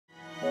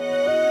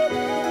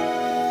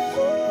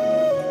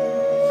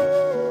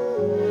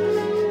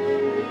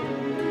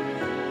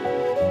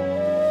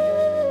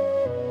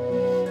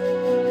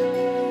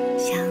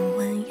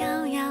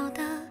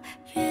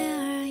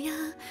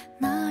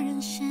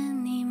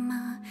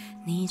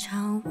你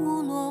唱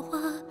舞落花，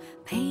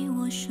陪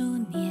我数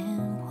年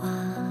华。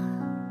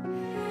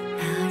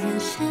那人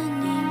是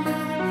你吗？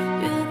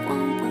月光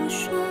不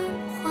说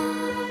话，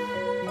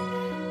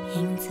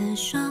影子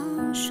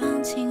双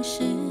双侵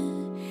蚀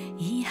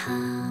遗憾。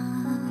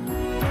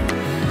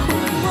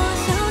我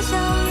小小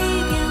一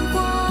点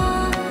光，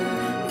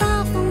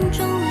大风中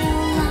流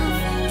浪，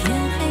天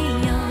黑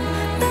有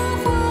灯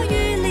火，雨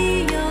里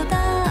有打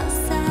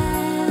伞。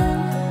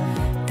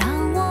当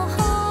我红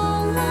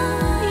了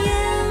眼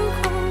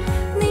眶，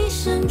你伸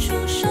出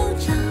手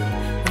掌，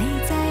围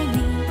在你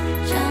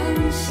掌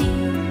心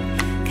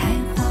开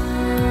花。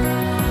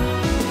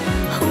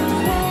我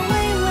微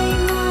微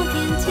抹点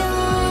妆，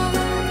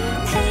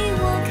陪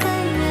我看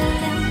月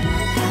亮，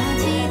它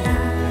记得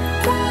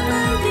我们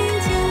并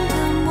肩的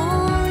模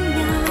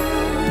样。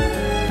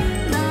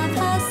哪怕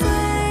岁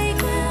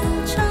月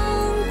猖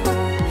狂，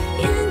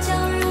眼角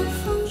染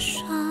风霜，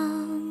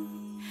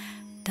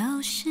都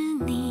是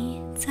你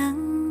赠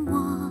我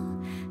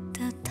的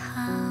糖。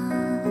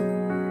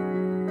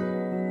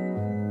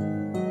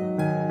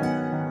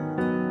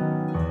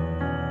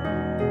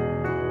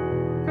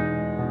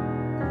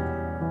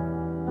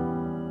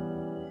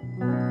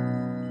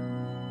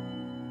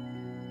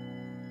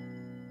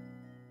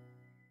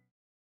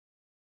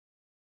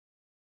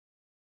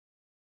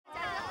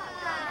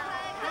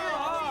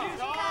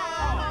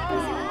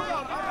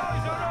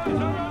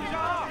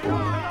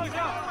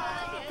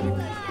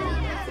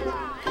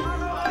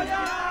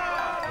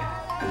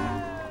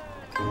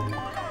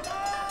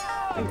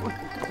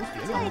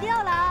菜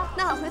掉了啊，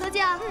那好，回头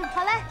见啊。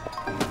好嘞。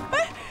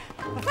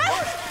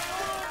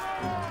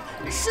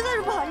实在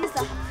是不好意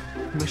思。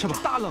没事吧？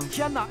大冷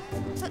天的。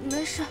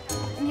没事，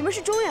你们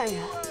是中原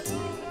人。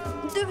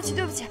对不起，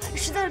对不起，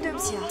实在是对不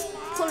起啊，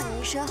拖了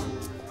你一身。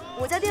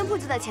我家店铺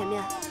就在前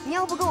面，你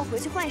要不跟我回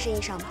去换一身衣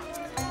裳吧？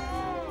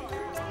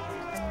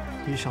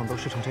衣裳都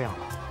湿成这样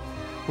了，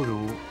不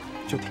如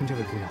就听这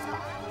位姑娘的吧。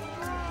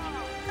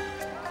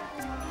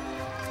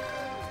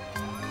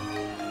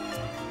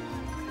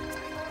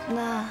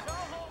那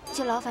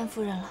就劳烦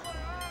夫人了。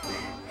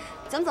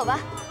咱们走吧，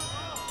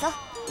走。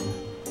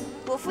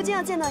我夫君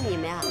要见到你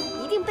们呀，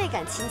一定倍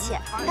感亲切。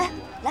哎，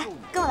来，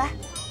跟我来。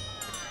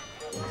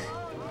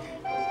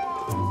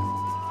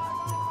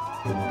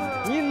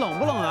你冷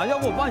不冷啊？要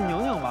不我帮你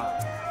拧拧吧？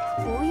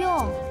不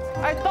用。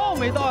哎，到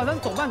没到啊？咱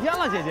走半天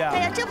了，姐姐。哎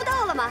呀，这不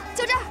到了吗？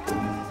就这儿，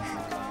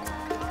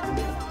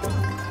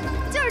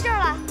就是这儿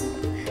了。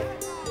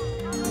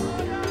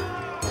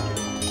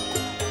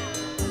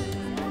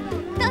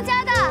当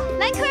家的，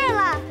来客人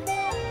了。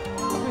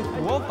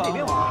多繁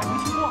华，没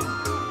去过。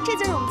这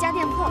就是我们家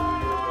店铺。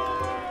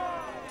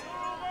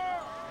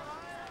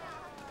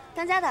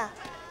当家的，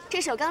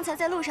这是我刚才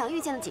在路上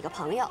遇见了几个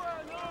朋友，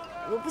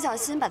我不小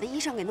心把他衣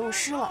裳给弄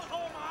湿了，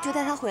就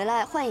带他回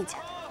来换一件。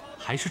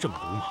还是这么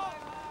鲁莽，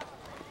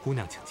姑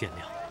娘请见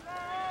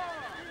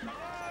谅。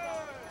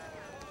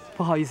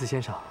不好意思，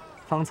先生，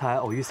方才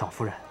偶遇嫂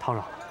夫人，叨扰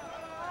了。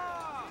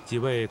几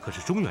位可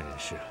是中原人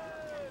士？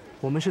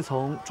我们是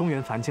从中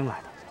原繁京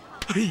来的。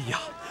哎呀，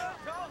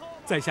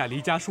在下离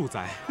家数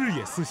载，日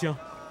夜思乡，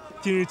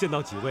今日见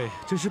到几位，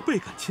真是倍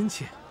感亲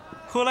切，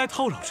何来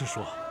叨扰之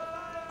说？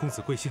公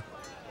子贵姓？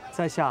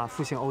在下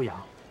复姓欧阳，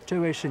这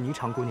位是霓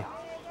裳姑娘，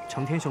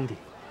成天兄弟。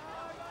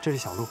这是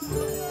小路。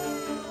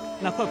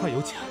那快快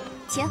有请。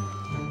请。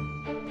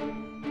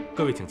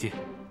各位请进。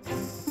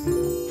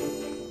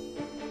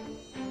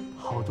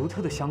好独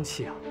特的香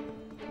气啊！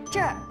这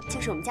儿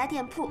就是我们家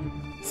店铺，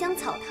香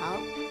草堂。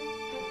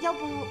要不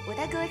我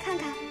带各位看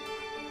看？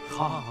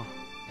好，好，好。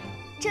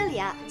这里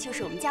啊，就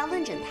是我们家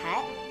问诊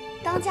台，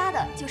当家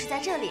的就是在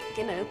这里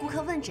给每位顾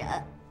客问诊。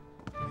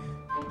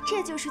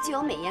这就是具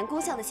有美颜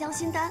功效的香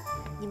薰丹，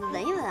你们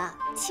闻一闻啊，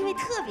气味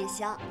特别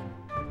香。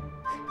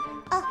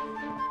啊，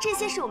这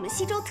些是我们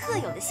西周特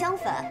有的香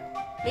粉，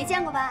没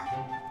见过吧？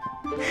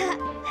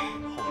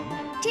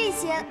这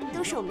些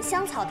都是我们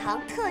香草堂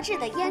特制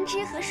的胭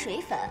脂和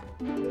水粉，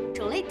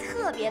种类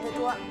特别的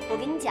多。我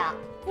跟你讲，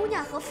姑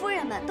娘和夫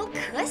人们都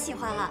可喜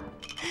欢了。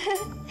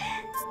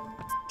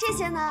这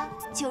些呢，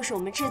就是我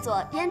们制作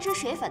胭脂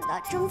水粉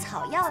的中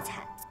草药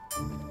材，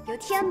有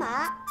天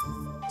麻、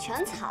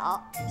犬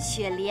草、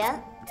雪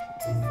莲、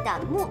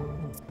胆木。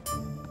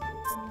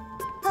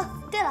哦，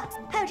对了，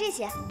还有这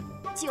些，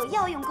具有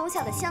药用功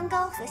效的香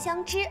膏和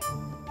香脂。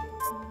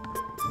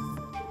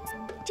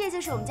这就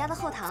是我们家的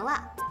后堂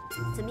了，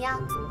怎么样？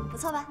不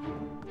错吧？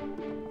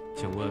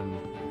请问，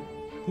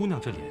姑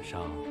娘这脸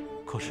上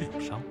可是有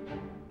伤？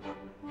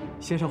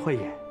先生慧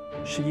眼，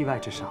是意外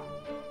之伤。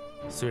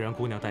虽然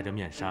姑娘戴着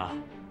面纱，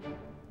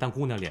但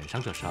姑娘脸上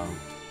这伤，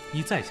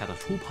依在下的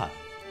初判，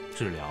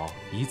治疗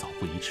宜早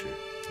不宜迟。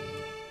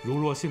如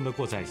若信得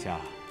过在下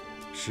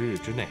，10日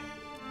之内，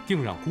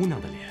定让姑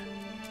娘的脸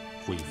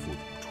恢复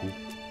如初。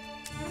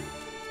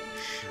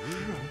10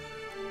日？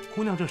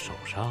姑娘这手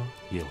上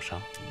也有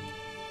伤。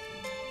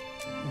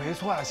没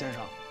错呀，先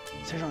生。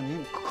先生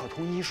您可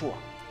通医术啊？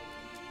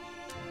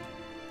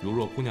如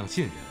若姑娘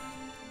信任，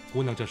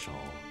姑娘这手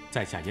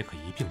在下也可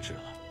一并治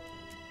了。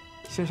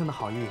先生的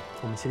好意，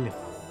我们心领了。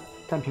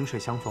但萍水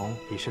相逢，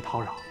已是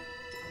叨扰，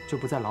就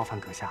不再劳烦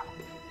阁下了。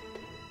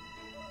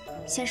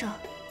先生，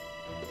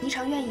霓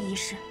裳愿意一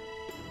试。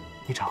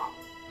霓裳，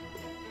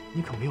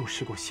你可没有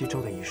试过西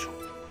周的医术，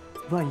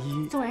万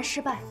一……纵然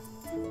失败，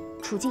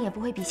处境也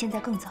不会比现在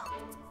更糟。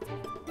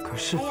可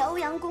是……哎呀，欧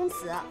阳公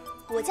子，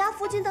我家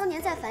夫君当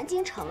年在樊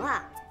京城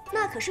啊，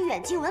那可是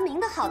远近闻名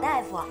的好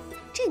大夫，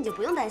这你就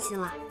不用担心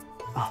了。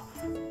啊，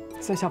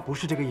在下不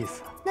是这个意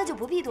思。那就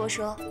不必多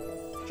说，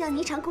让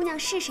霓裳姑娘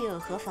试试又有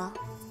何妨？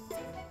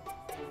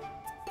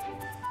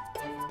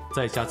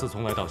在下自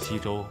从来到西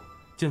周，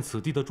见此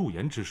地的驻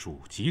颜之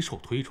术极受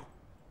推崇，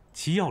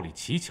其药理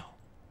奇巧，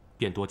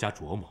便多加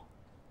琢磨。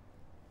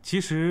其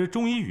实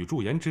中医与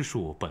驻颜之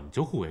术本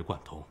就互为贯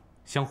通，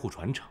相互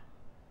传承。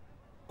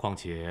况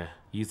且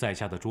依在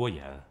下的拙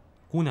眼，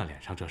姑娘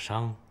脸上这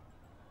伤，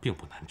并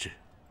不难治。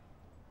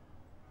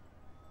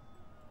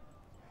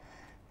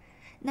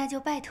那就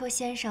拜托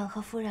先生和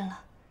夫人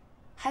了，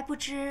还不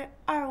知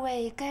二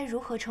位该如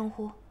何称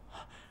呼？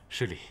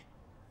失礼，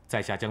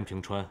在下江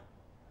平川，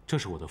这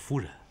是我的夫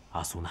人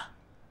阿苏娜。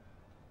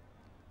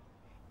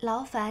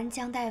劳烦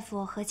江大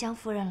夫和江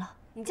夫人了，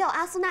你叫我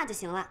阿苏娜就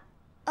行了。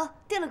哦，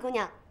对了，姑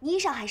娘，你衣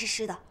裳还是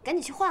湿的，赶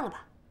紧去换了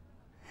吧。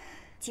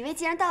几位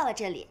既然到了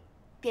这里，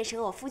便是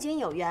和我夫君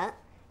有缘，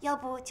要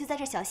不就在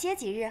这小歇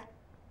几日。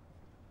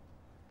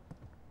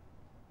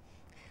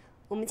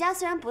我们家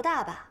虽然不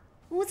大吧，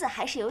屋子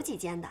还是有几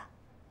间的。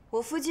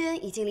我夫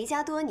君已经离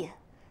家多年，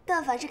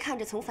但凡是看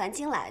着从樊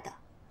京来的，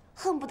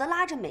恨不得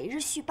拉着每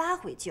日续8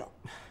回旧。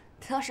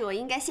倒是我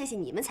应该谢谢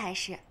你们才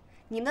是，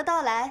你们的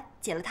到来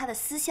解了他的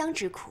思乡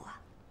之苦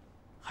啊。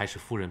还是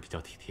夫人比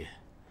较体贴，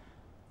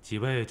几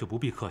位就不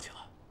必客气了，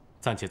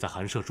暂且在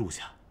寒舍住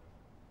下。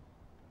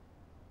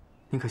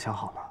你可想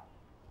好了，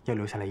要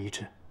留下来医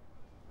治？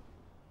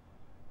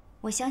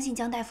我相信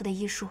江大夫的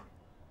医术。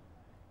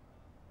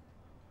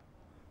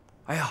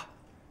哎呀，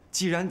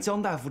既然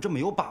江大夫这么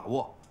有把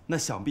握，那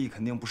想必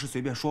肯定不是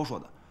随便说说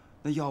的。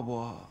那要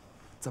不，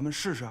咱们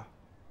试试？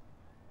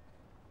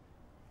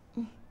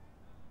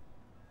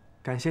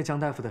感谢江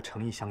大夫的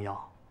诚意相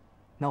邀，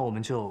那我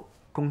们就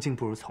恭敬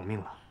不如从命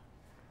了。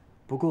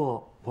不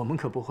过我们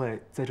可不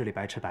会在这里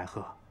白吃白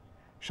喝，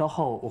稍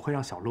后我会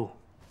让小陆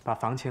把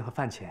房钱和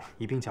饭钱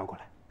一并交过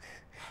来。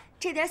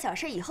这点小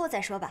事以后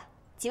再说吧。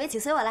几位请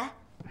随我来。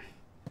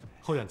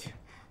后院请。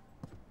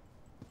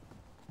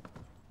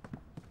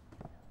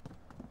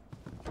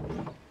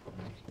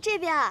这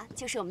边啊，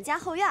就是我们家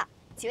后院，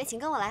几位请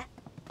跟我来。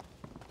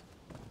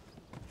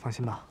放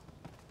心吧。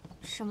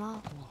什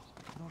么？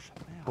都什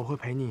么呀？我会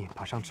陪你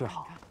把伤治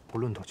好，无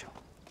论多久。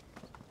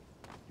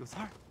有刺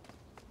儿。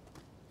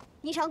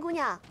霓裳姑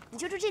娘，你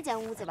就住这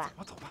间屋子吧，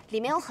走吧。里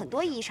面有很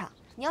多衣裳，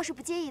你要是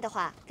不介意的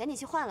话，赶紧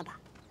去换了吧。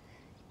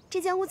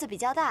这间屋子比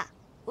较大，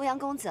欧阳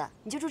公子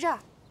你就住这儿，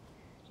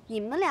你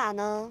们俩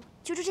呢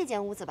就住这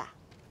间屋子吧。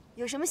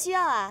有什么需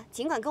要啊，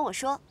尽管跟我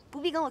说，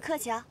不必跟我客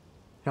气啊。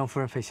让夫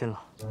人费心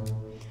了。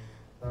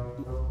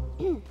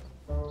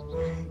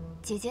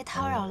姐姐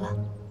叨扰了，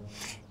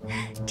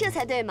这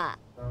才对嘛。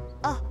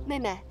哦，妹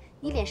妹，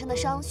你脸上的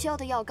伤需要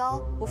的药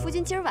膏，我夫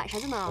君今儿晚上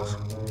就能熬好，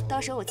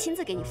到时候我亲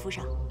自给你敷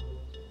上。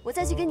我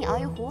再去给你熬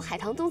一壶海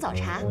棠冬枣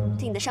茶，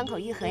对你的伤口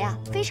愈合呀，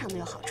非常的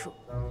有好处。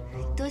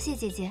多谢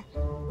姐姐。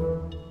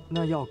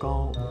那药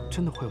膏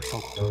真的会有效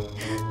果吗？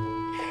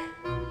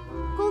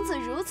公子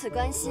如此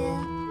关心，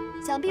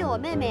想必我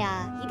妹妹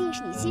啊，一定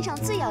是你心上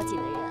最要紧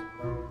的人。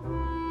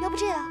要不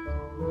这样，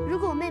如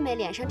果我妹妹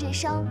脸上这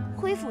伤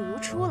恢复如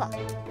初了，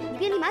你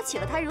便立马娶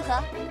了她，如何？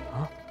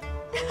啊？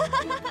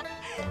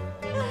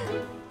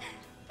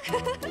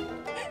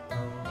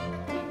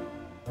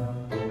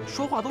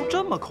说话都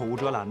这么口无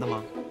遮拦的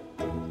吗？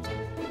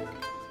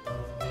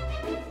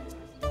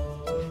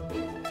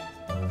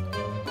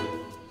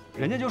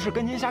人家就是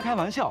跟您瞎开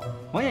玩笑，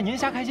王爷您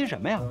瞎开心什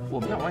么呀？我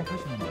们让王爷开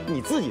心什么？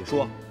你自己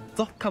说。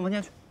走，看房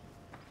间去。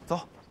走。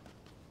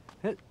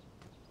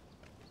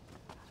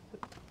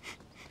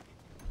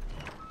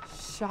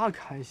瞎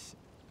开心？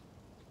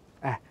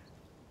哎，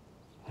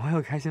我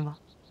有开心吗？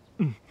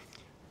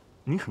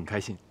你很开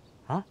心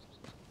啊？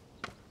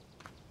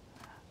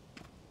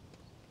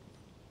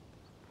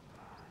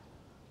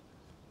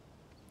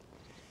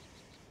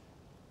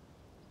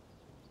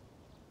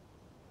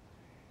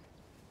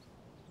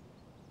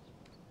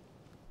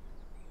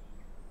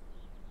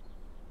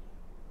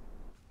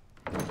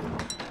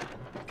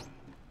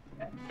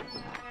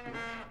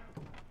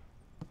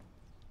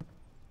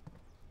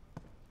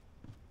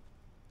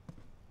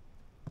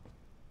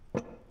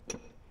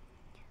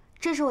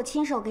这是我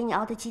亲手给你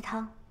熬的鸡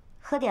汤，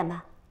喝点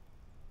吧。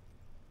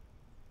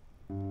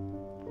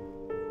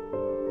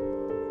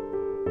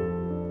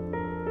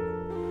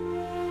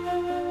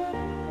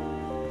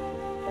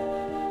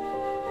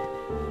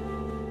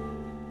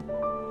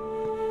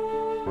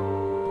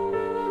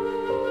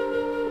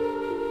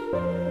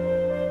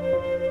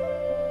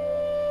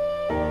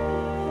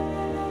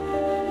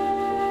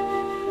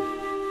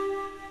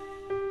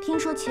听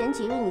说前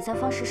几日你在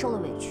方氏受了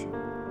委屈，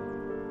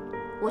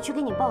我去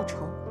给你报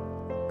仇。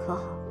可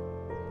好？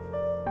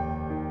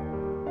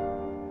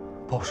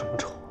报什么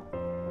仇？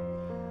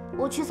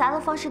我去砸了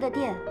方氏的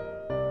店，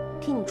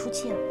替你出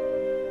气了。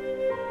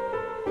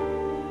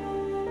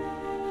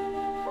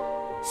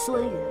苏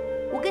文宇，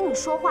我跟你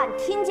说话，你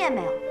听见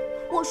没有？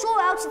我说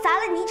我要去砸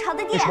了霓裳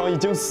的店。霓裳已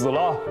经死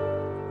了，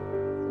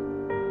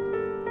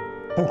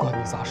不管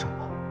你砸什么，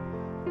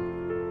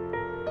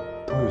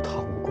都与他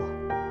无关，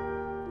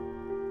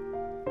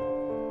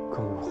跟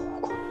我无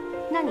关。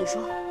那你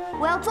说，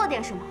我要做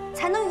点什么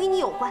才能与你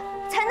有关，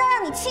才能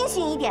让你清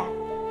醒一点？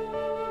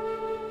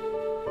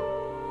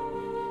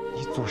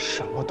你做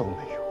什么都没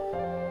用。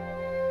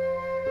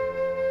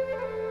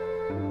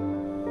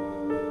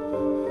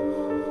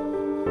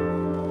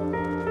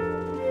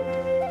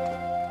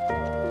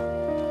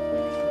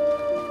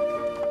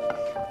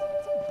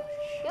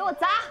给我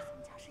砸！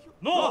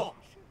怒！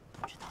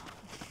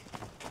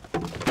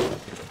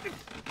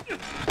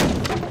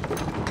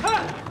哎，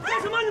干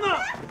什么你们？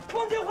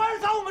光天化日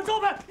砸我们招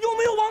牌，有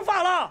没有王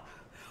法了？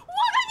我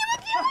跟你们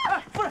拼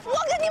了！不是，我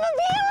跟你们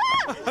拼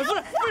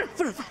了！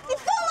不是，你疯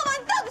了吗？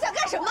你到底想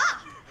干什么？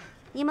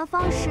你们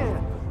方氏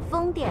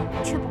封店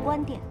却不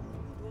关店，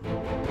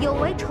有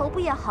违绸布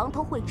业行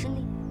头会之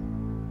令，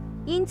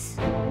因此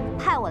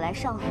派我来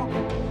上后，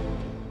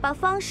把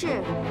方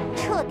氏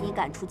彻底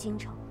赶出京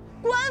城。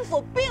官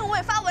府并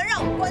未发文让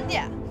我们关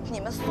店，你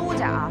们苏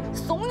家啊，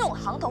怂恿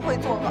行头会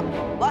作恶，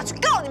我要去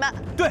告你们！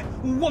对，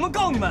我们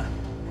告你们！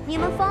你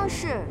们方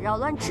氏扰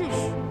乱秩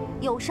序、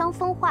有伤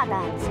风化的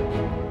案子，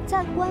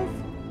在官府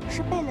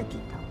是背了底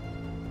的。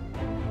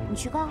你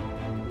去告，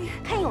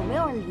看有没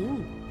有人理你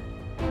们。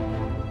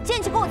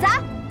进去给我砸！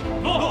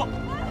怒！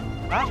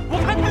哎，我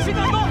看你们谁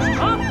敢动啊！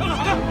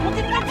我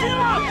跟你们拼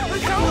了！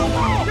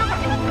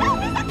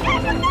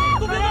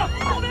都别动！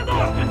都别动！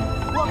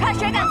我看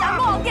谁敢砸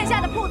洛王殿下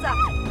的铺子！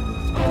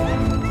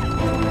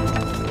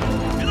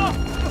别动！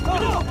别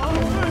动！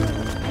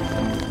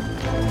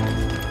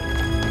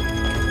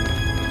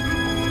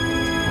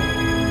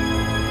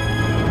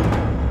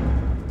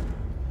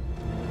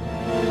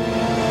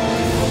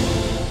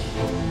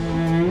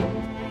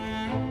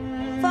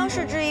方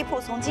氏制衣铺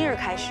从今日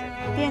开始，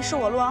便是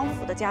我洛王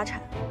府的家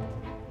产。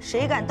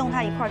谁敢动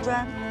他一块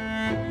砖、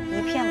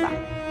一片瓦，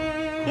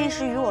便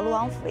是与我洛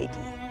王府为敌，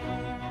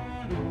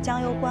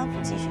将由官府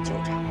继续纠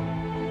缠。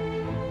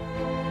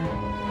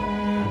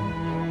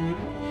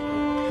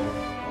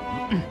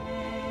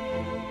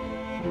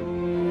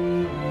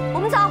我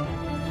们走。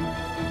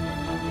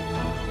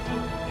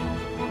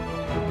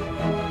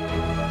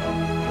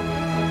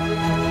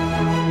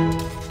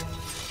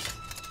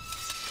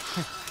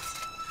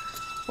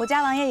我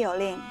家王爷有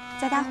令，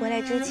在他回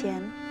来之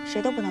前，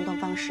谁都不能动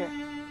方氏。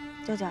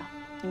舅舅，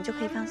你们就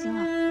可以放心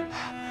了。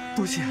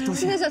多谢。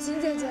谢谢小琴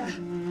姐姐。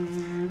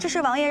这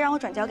是王爷让我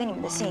转交给你们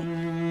的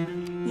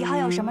信，以后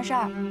有什么事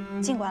儿，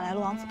尽管来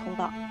洛王府通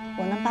报，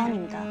我能帮你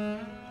们的，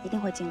一定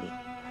会尽力。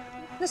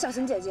那小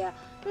琴姐姐，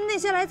那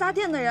些来砸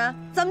店的人，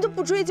咱们就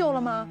不追究了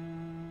吗？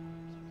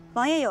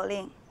王爷有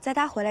令，在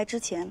他回来之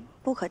前，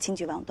不可轻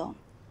举妄动，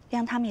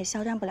让他们也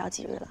嚣张不了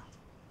几日了。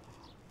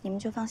你们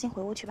就放心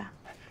回屋去吧。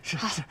是。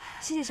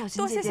谢谢小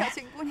琴姐姐。多谢小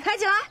琴姑娘。抬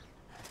起来。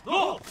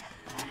怒！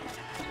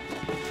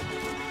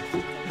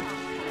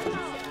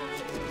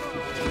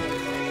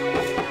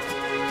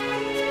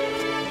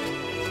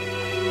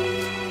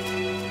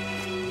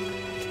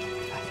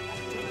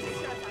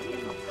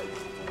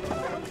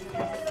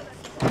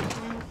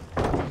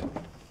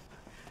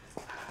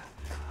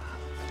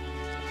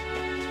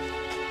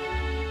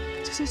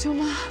舅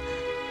妈，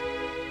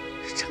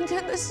成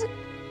天的心，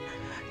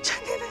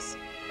成天的心。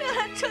原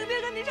来成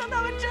天和霓裳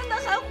他们真的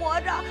还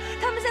活着，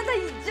他们现在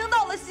已经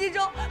到了西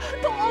周，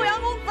同欧阳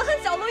公子和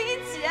小鹿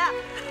一起。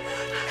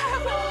太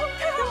后，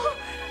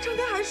成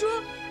天还说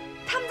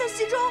他们在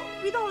西周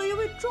遇到了一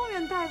位中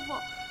原大夫，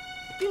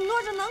允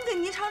诺着能给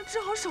霓裳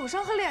治好手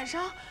伤和脸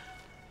伤。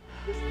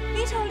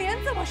霓裳脸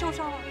怎么受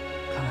伤了？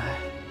看来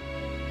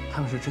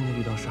他们是真的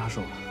遇到杀手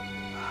了。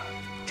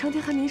成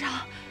天和霓裳，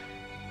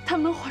他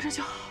们能活着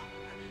就好，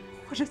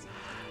活着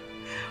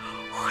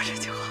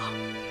就好。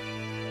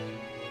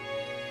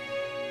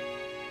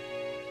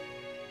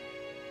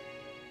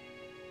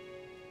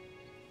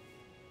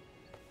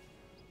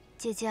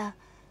姐姐，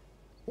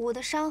我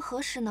的伤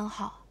何时能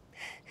好？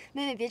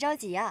妹妹别着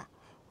急啊，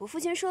我父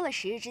亲说了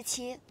10日之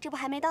期，这不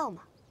还没到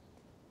吗？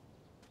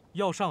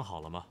药上好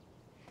了吗？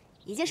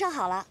已经上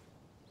好了。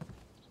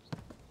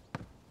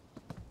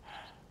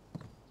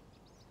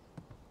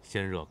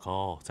先热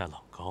膏，再冷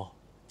膏，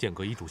间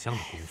隔1炷香的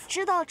功夫。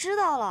知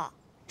道了，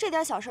这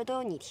点小事都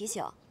有你提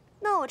醒，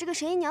那我这个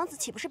神医娘子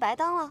岂不是白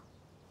当了？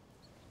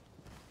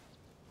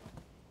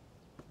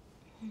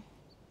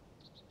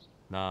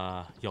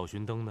那药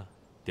熏灯呢？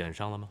点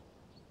上了吗？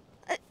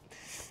哎，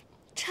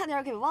差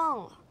点给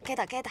忘了，该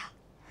打。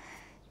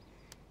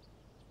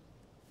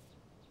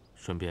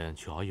顺便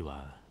去熬一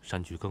碗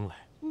山菊羹来。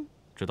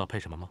知道配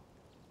什么吗？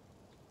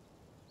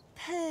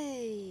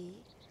配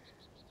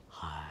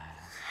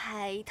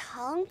海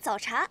棠早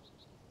茶，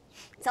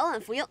早晚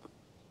服用。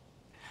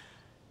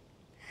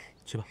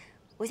去吧。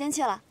我先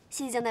去了，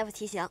谢谢江大夫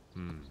提醒。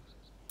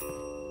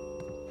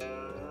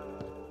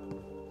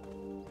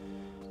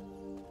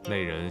那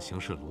人行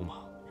事鲁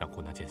莽，让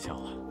姑娘见笑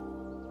了。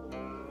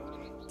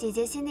姐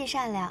姐心地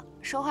善良，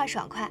说话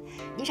爽快，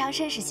霓裳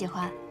甚是喜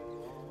欢。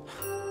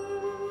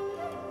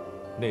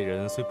那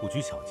人虽不拘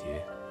小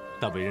节，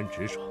但为人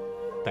直爽，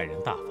待人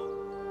大方。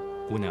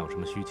姑娘有什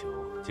么需求，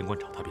尽管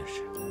找他便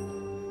是。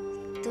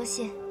多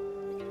谢。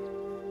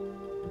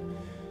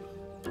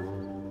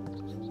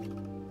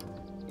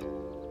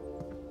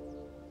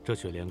这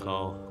雪莲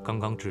膏刚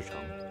刚制成，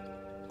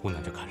姑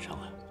娘就看上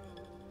了。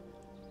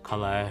看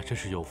来真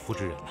是有福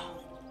之人呐。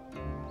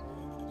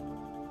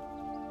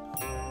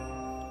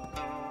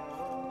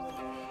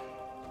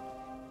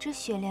这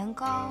雪莲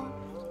膏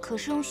可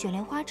是用雪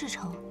莲花制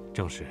成？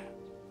正是。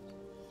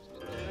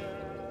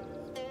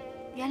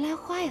原来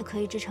花也可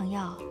以制成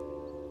药。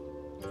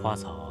花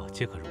草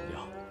皆可入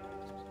药，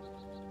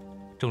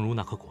正如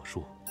那棵果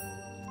树，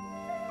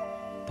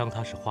当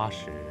它是花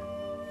时，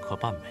可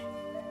伴美；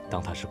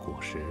当它是果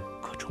时，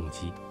可充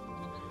饥。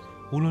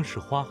无论是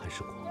花还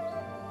是果，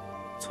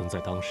存在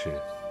当世，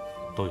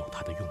都有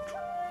它的用处。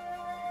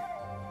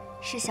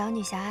是小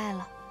女狭隘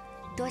了，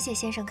多谢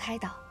先生开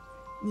导。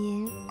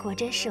您果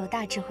真是有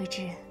大智慧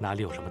之人。哪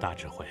里有什么大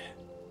智慧？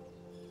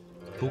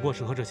不过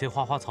是和这些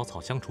花花草草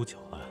相处久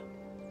了，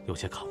有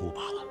些感悟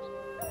罢了。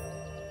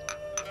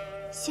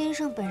先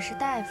生本是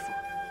大夫，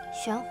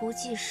悬壶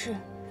济世，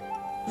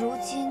如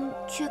今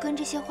却跟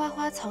这些花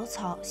花草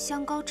草、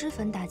香膏脂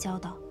粉打交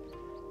道，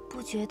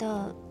不觉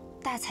得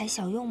大材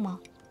小用吗？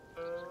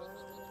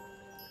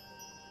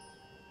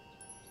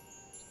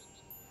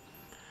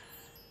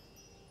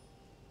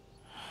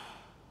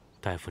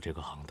大夫这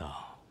个行当，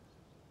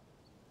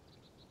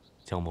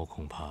江某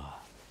恐怕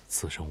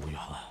此生无缘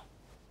了。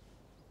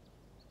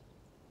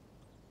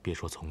别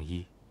说从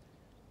医，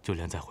就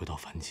连再回到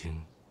凡间，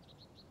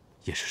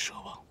也是奢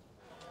望。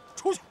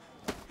出去！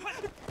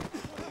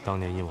当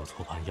年因我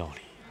错判药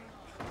理，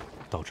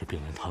导致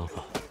病人瘫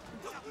痪。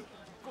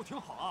给我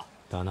听好啊！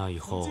打那以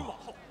后，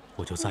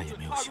我就再也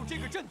没有行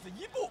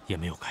医，也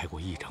没有开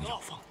过一张药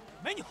方。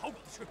没你好果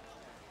子吃。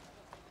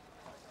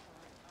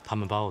他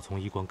们把我从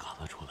医馆赶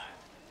了出来，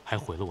还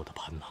毁了我的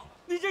盘囊。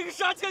你这个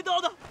杀千刀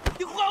的，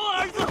你还我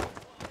儿子！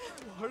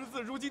我儿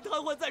子如今瘫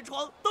痪在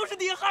床，都是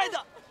你害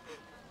的。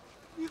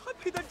你还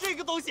佩戴这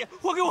个东西？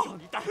还给我！让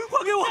你戴！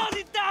还给我！让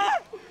你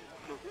戴！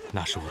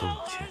那是我的母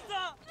亲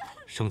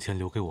生前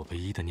留给我唯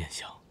一的念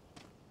想。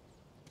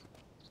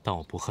但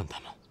我不恨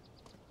他们，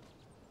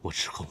我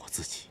只恨我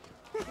自己。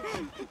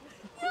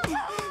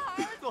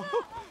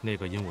那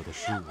个因我的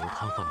失误而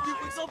瘫痪的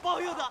孩子，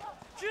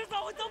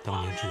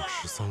当年只有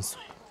13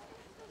岁。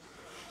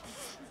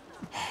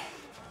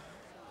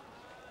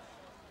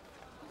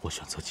我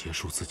选择结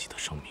束自己的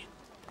生命。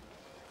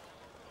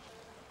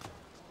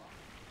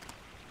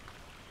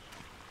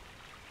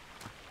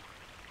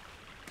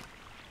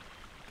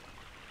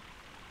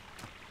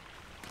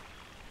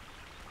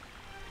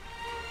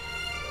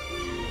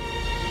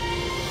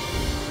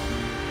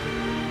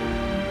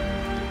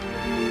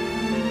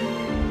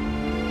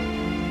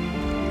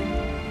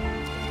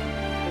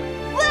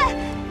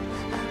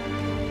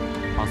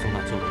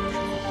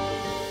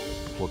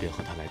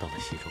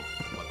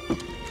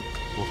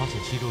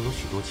西周有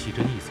许多奇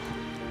珍异草，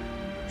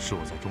是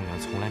我在中原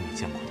从来没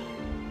见过的。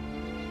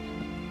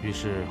于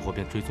是我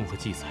便追踪和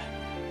记载，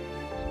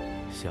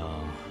像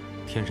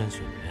天山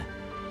雪莲，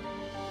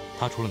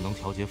它除了能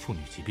调节妇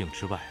女疾病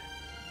之外，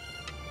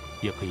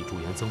也可以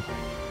驻颜增白，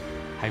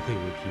还可以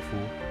为皮肤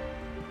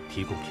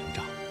提供屏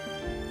障，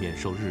免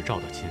受日照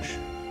的侵蚀。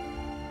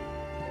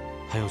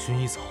还有薰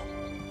衣草，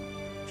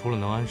除了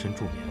能安神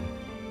助眠，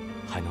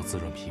还能滋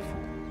润皮肤。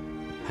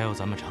还有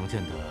咱们常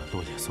见的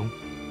落叶松。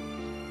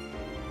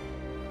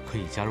可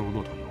以加入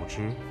骆驼油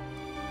脂，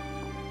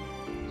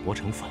磨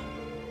成粉，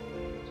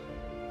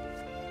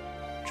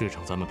制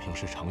成咱们平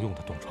时常用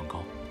的冻疮膏。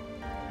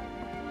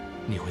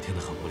你会听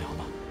得很无聊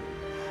吗？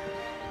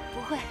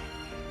不会。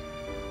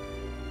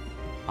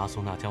阿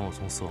苏娜将我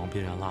从死亡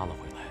边缘拉了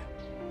回来，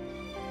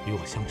与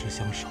我相知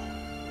相守。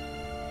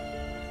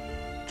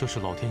这是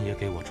老天爷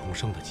给我重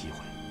生的机会。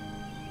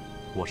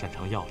我擅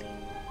长药理，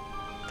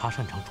他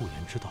擅长驻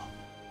颜之道，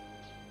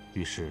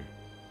于是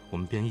我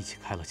们便一起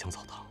开了香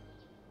草堂。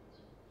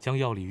将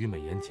药理与美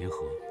颜结合，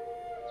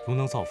如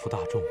能造福大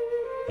众，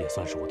也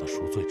算是我的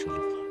赎罪之路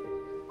了。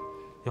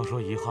要说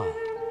遗憾，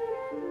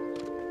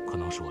可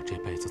能是我这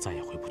辈子再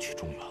也回不去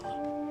中原了。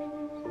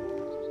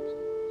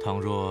倘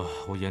若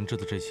我研制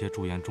的这些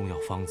驻颜中药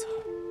方子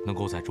能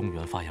够在中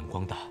原发扬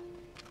光大，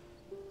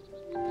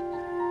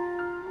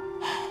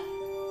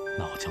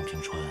那我江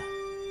平川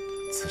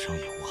此生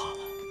也无憾了。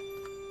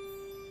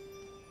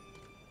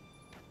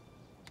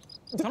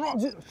小陆，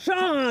上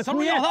啊！小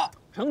陆咬他！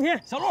成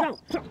天，小陆，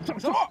上！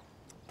小陆，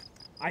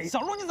哎，小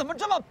陆你怎么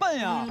这么笨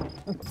呀？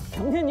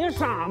成天你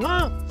傻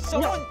吗？小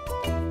陆，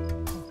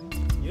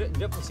你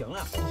这不行了，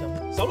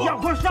小陆，要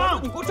快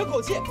上！你给我争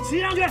口气，骑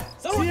上去！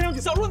小陆，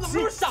小陆你怎么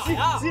这么傻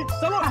呀？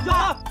小陆，咬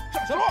他！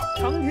小陆，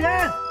成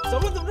天，小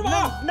陆你怎么这么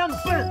那么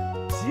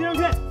笨？骑上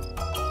去！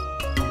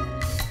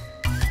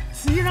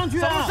骑上去！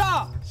小陆上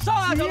啊！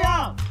小陆，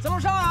小陆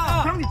上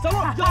啊！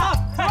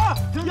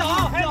小陆咬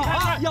啊！咬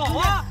啊！咬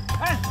啊！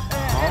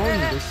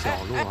你的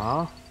小路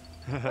啊！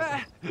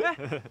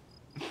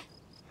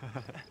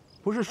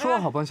不是说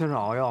好帮先生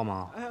熬药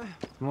吗？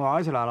怎么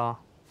玩起来了？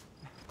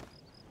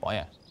王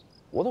爷，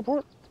我这不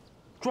是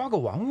抓个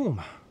玩物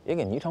嘛，也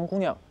给霓裳姑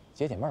娘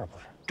解解闷儿，不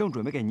是？正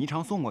准备给霓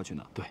裳送过去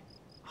呢。对，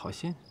好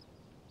心。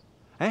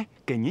哎，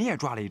给您也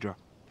抓了一只。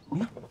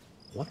嗯，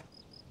活的。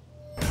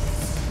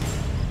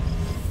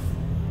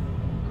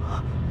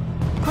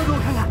快给我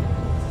看看！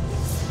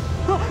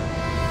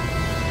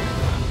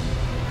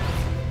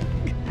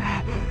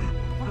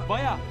王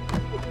爷，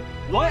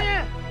王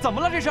爷，怎么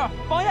了这是？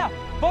王爷，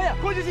王爷，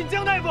快去请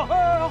江大夫！好，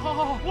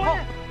王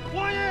爷，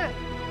王爷！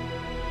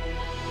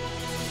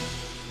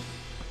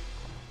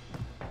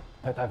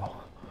哎，大夫，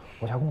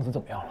我家公子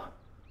怎么样了？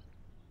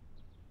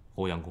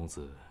欧阳公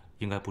子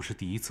应该不是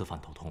第一次犯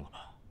头痛了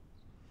吧？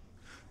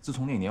自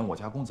从那年我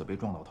家公子被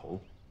撞到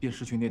头，便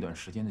失去那段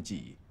时间的记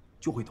忆，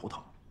就会头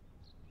疼。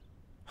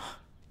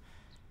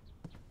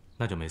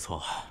那就没错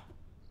了。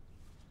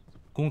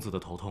公子的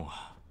头痛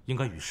啊，应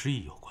该与失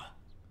忆有关，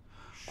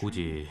估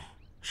计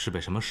是被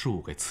什么事物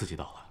给刺激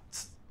到了。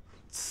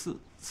刺，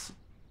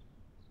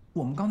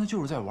我们刚才就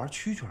是在玩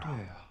蛐蛐啊。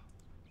对呀。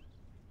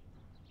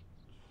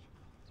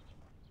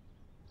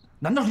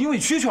难道是因为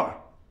蛐蛐？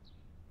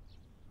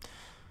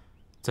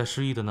在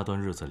失忆的那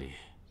段日子里，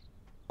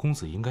公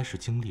子应该是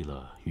经历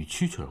了与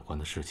蛐蛐有关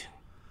的事情，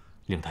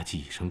令他记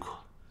忆深刻。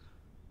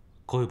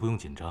各位不用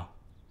紧张，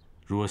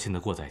如若信得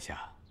过在下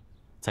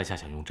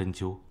想用针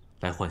灸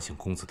来唤醒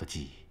公子的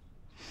记忆。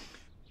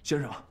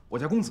先生，我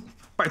家公子，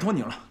拜托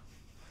您了，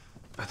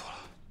拜托了，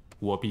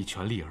我必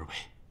全力而为。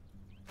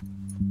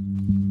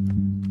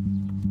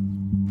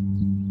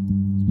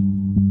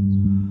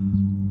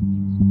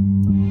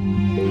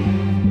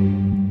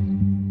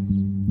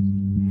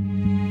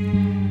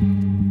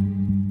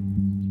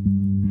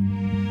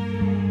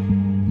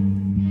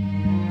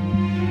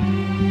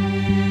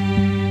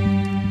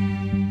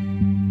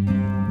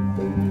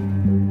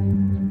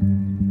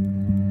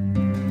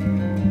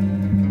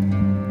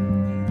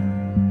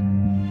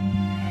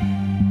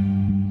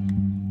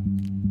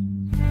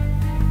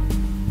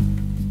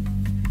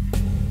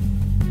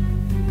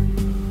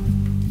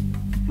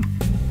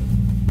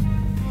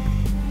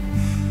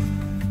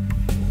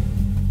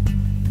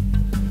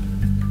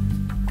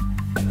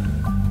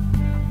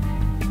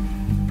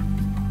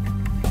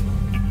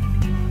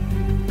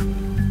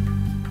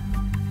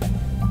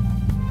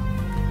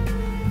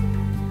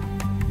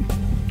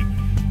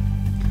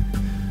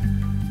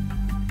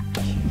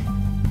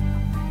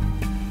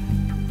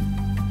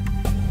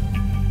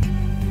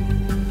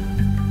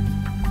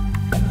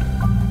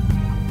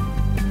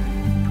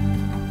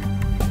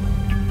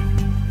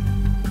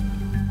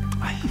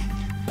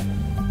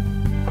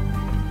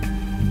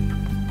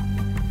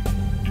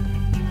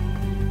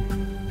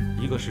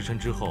时辰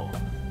之后，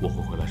我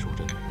会回来守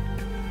阵。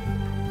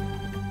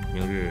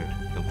明日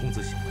等公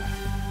子醒来，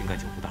应该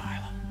就无大碍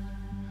了。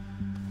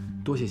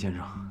多谢先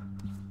生，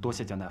多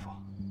谢江大夫。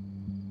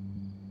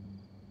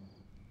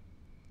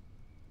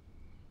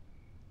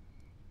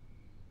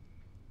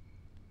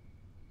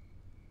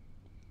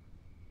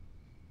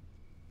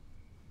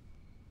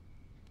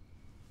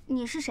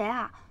你是谁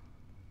啊？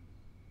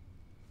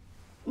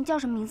你叫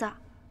什么名字？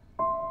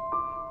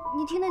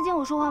你听得见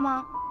我说话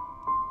吗？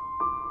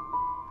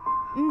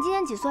你今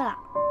年几岁了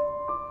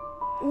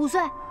？5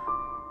岁。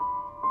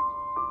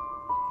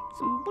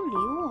怎么不理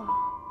我？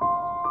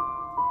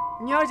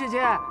妮儿姐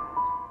姐，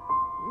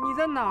你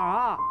在哪儿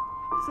啊？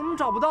怎么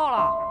找不到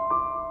了？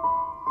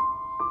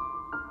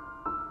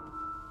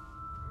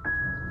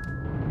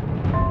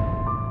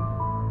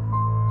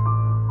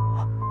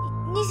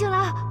你醒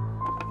了？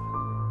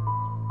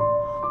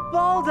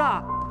包子，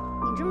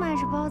你这么爱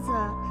吃包子，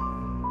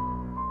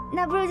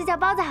那不如就叫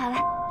包子好了。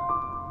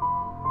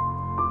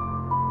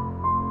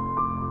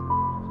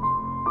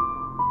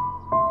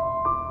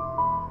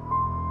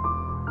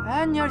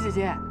哎，妮儿姐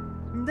姐，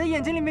你的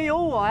眼睛里面有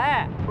我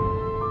哎！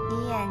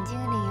你眼睛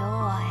里有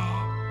我哎！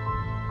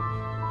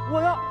我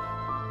要。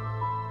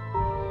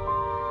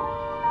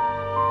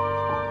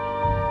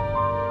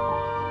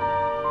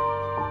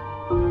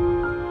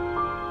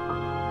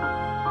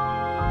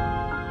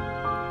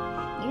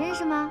你认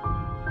识吗？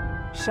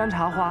山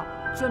茶花，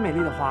最美丽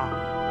的花。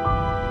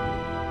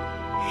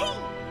嘿，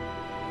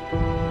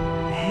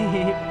嘿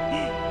嘿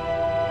嘿，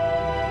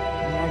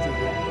妮儿姐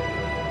姐，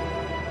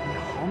你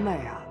好美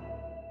啊！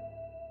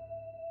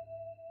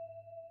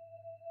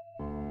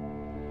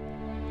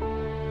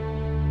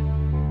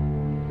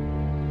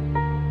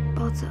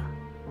包子，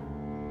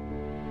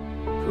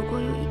如果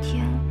有一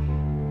天，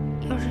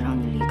要是让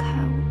你离开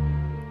我，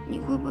你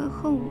会不会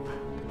恨我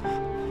呀？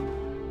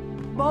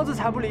包子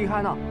才不离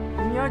开呢，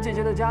妮儿姐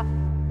姐的家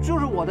就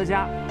是我的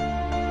家。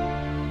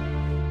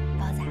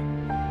包子，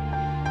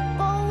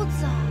包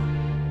子，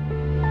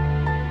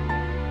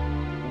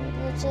你不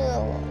记得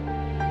我，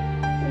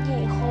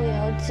你以后也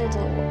要记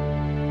得我，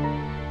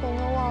不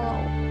能忘了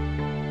我。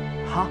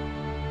好，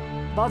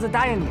包子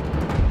答应你。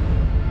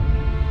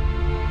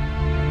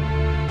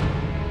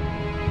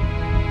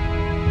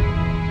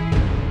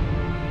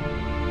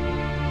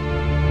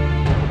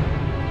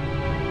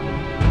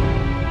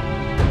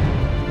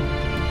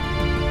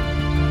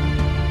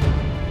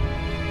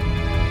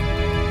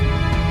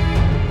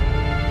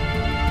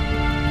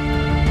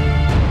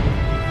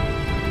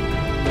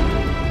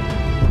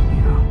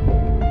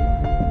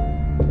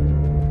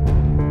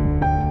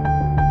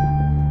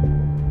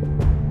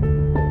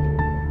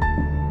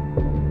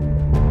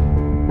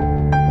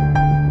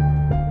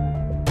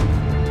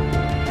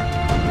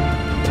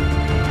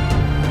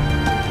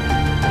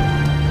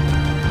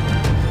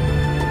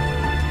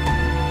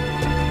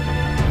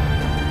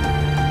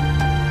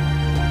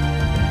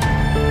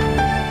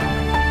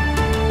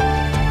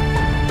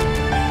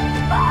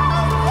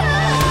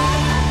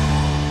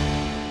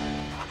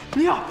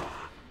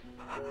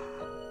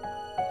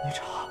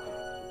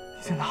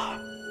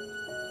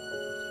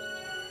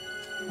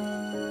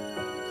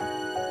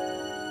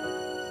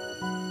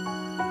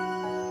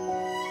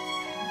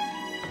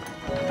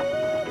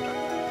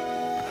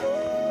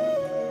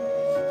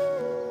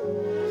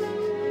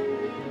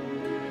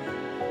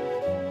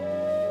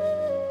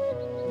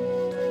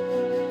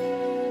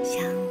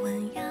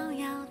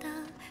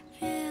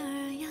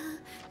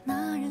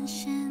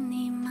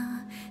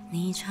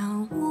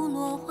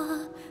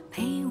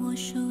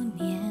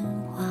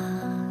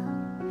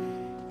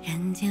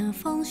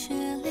雪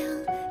亮，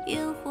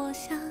烟火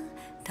香，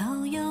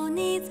都有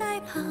你在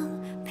旁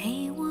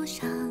陪我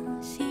赏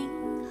星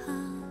河。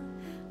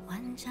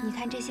你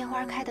看这些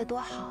花开得多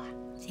好啊！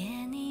借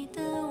你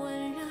的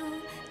温柔，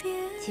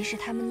即使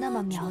它们那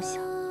么渺小，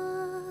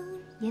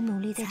也努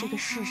力在这个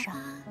世上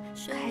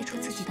开出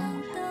自己的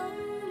模样。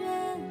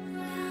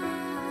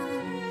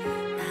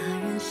那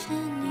人是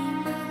你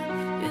吗？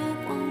月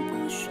光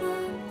不说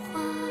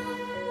话，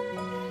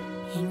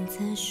影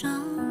子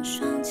双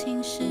双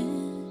侵蚀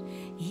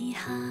遗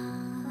憾。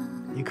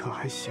你可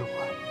还喜欢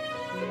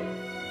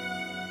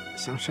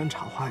像山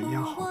茶花一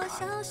样好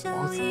看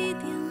包子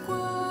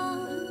吗？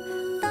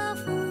大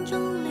风中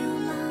流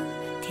浪，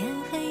天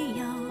黑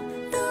有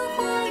的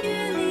花，雨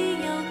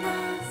里有打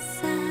伞。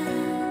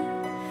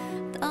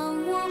当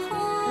我红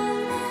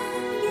了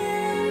眼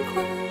眶，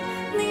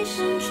你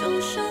伸出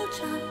手掌，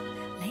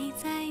泪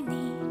在你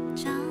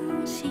掌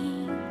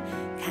心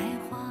开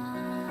花。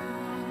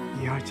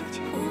妮儿姐姐，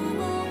我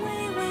微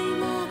微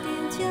抹点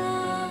妆，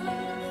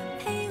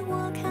陪我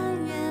看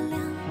月亮。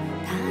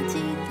他记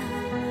得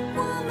我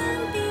们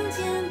并肩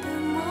的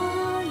模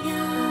样，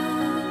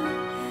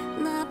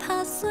哪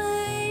怕岁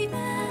月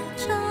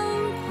张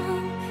狂，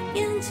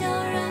眼角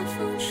染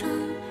风霜，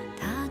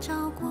他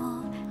照过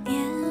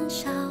年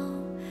少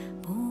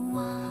不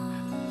忘。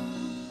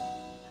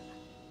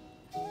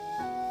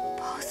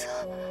包子，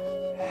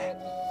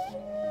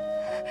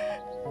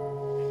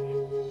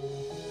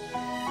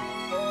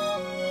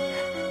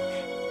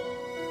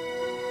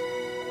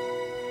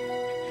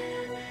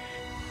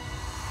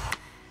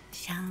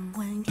想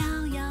问遥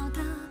遥的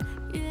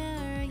月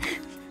儿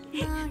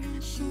圆，那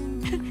人是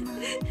你吗？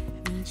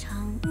你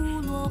唱舞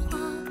落花，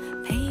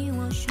陪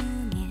我数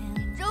年。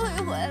终于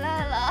回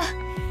来了。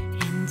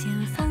人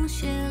间风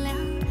雪凉，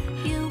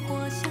烟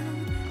火香，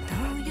都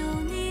有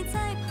你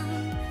在旁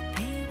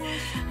陪我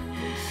赏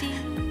星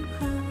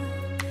河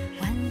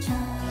万丈。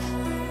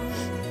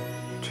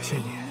这些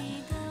年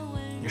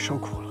你受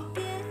苦了，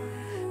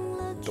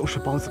都是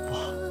包子不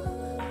好。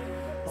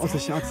包子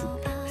下次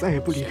再也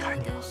不离开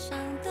你了，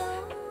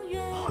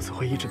包子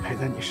会一直陪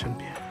在你身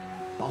边，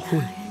保护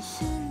你。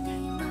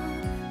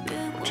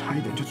我差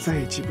一点就再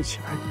也记不起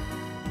来你了。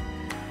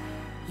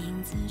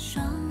影子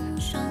双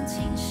双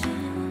侵蚀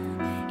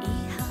遗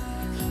憾。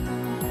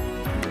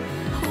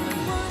我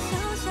小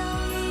小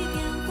一点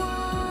光，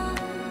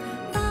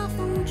大风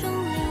中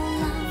流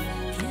浪，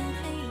天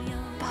黑有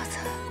包子，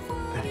花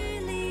雨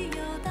里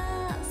有打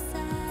伞。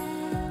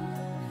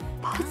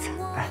包子，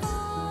哎，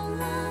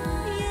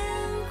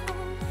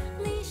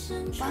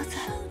包子，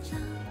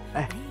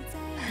哎，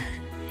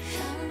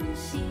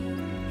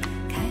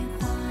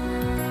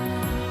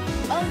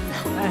包子，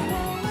哎，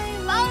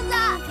包子，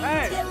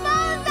哎，包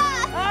子，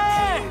哎，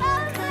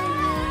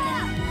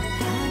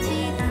他记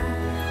得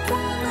我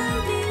们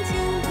并肩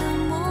的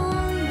模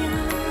样，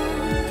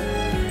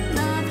哪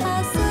怕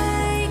岁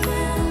月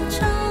猖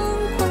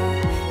狂，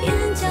眼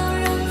角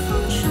染风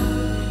霜，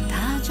他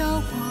照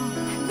过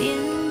年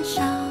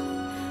少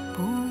不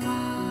忘。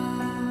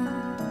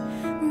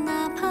哪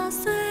怕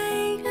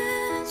岁月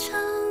猖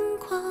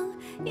狂，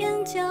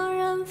眼角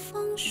染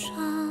风霜，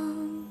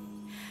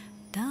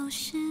都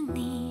是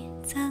你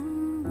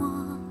赠我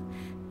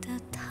的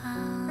糖。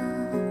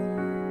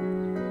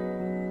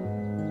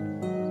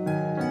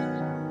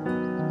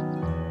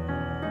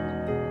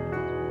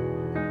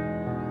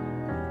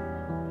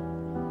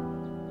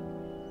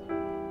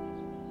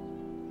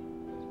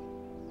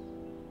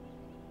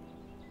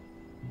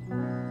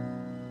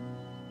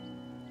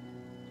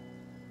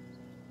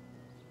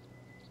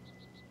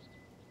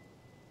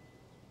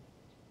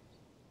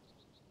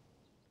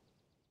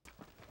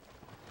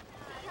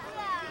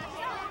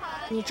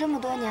你这么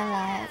多年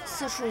来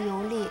四处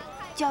游历，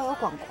交友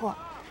广阔，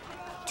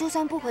就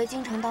算不回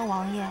京城当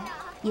王爷，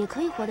也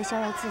可以活得逍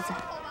遥自在。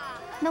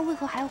那为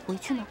何还要回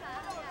去呢？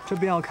这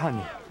便要看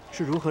你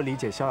是如何理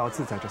解“逍遥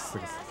自在”这4个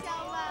字。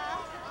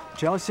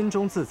只要心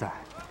中自在，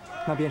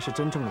那便是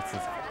真正的自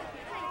在。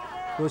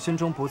若心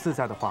中不自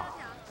在的话，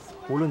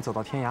无论走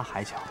到天涯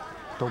海角，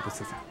都不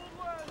自在。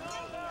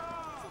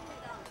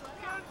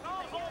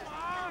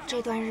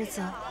这段日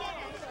子，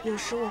有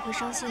时我会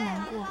伤心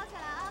难过，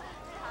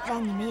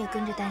让你们也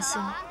跟着担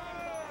心了。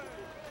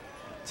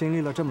经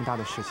历了这么大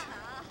的事情，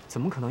怎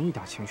么可能一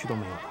点情绪都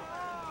没有呢？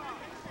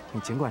你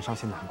尽管伤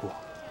心难过，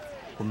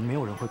我们没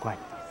有人会怪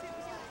你的。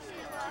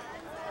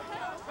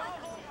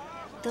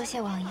多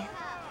谢王爷。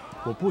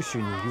我不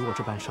许你与我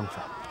这般生分，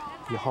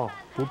以后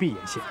不必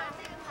言谢。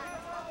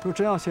若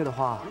真要谢的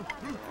话，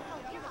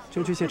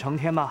就去谢成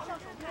天吧。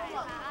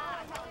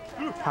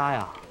他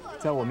呀，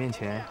在我面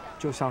前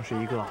就像是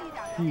一个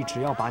一直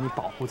要把你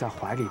保护在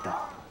怀里的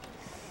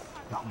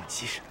老母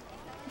鸡似的。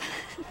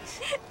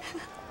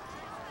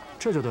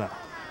这就对了，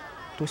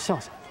多笑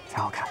笑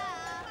才好看。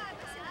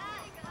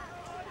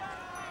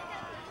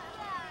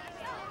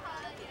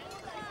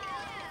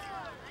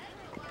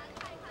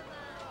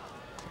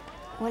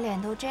我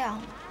脸都这样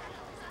了，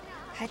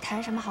还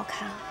谈什么好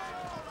看啊？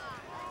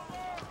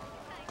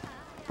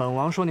本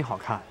王说你好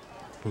看，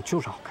你就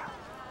是好看。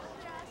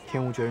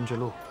天无绝人之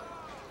路。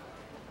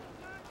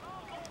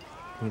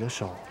你的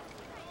手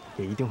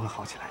也一定会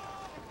好起来的。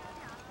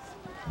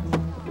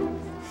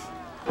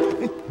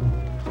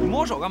你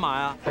摸手干嘛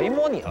呀？谁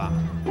摸你了？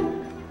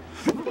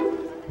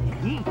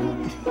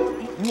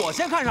我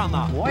先看上的。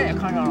我也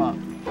看上了。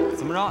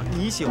怎么着？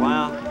你喜欢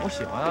啊？我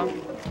喜欢啊，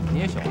你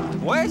也喜欢啊？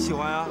我也喜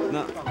欢啊。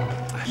那，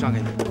让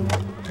给你。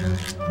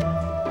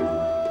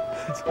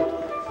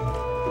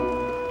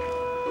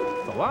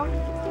走吧，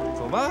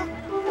走吧。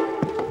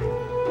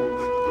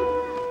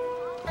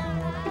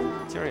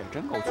今儿也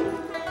真够呛。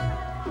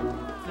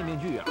那面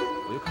具啊，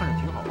我就看着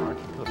挺好玩，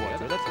挺特别的，我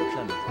觉得挺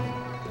瘆得慌。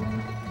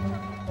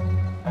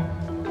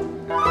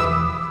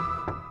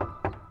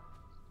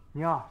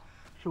宁儿，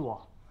是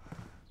我。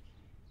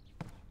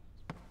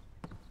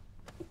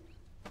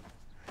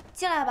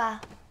进来吧。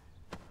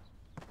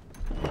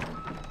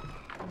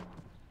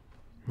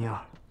宁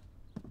儿，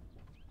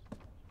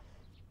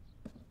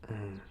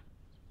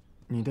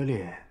你的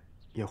脸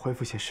也恢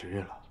复些时日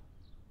了，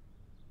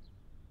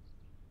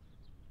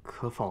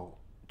可否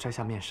摘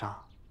下面纱，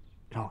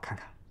让我看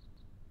看？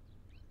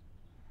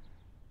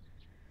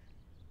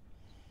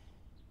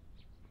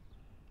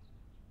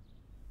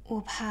我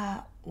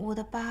怕我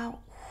的疤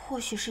或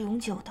许是永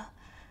久的，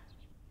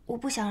我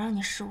不想让你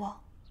失望。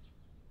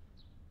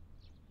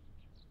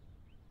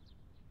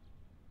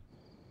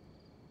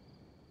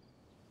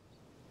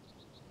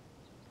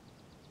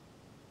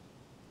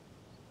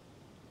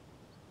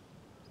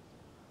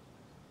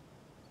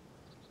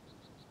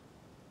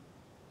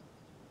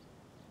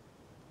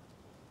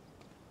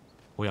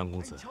欧阳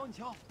公子，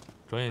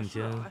转眼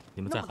间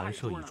你们在寒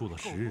舍已住了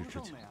10日之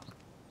久，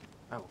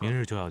明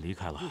日就要离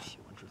开了。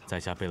在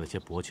下备了些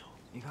薄酒，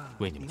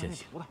为你们饯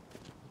行。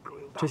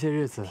这些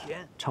日子，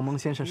承蒙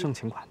先生盛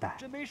情款待，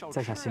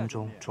在下心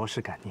中着实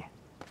感念。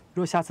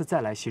若下次再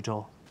来西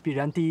周，必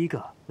然第一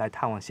个来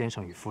探望先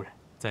生与夫人。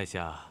在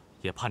下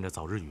也盼着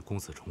早日与公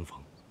子重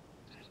逢。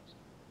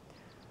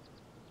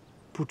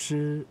不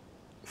知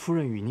夫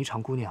人与霓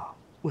裳姑娘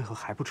为何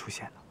还不出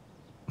现呢？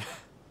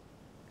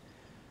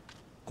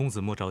公子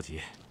莫着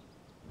急。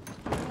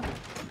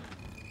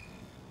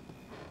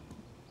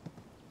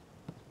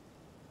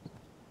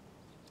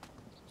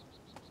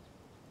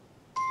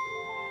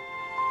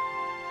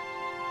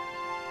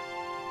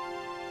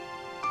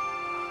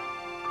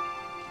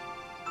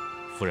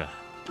夫人，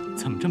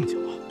怎么这么久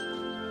啊？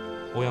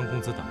欧阳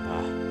公子等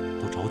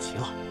的都着急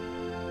了。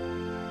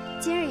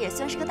今日也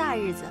算是个大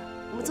日子，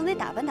我们总得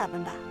打扮打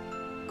扮吧。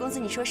公子，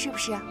你说是不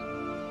是？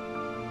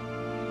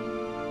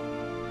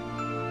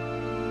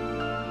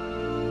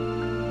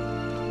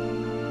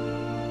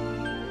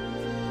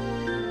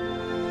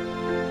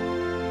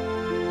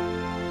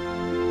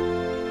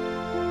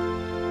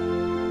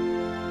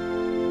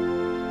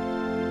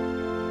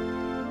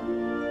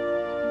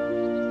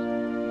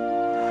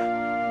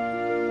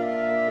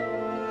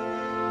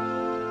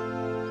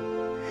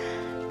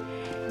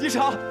霓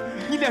裳，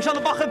你脸上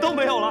的疤痕都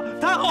没有了，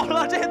太好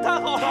了，这也太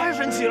好了，太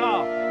神奇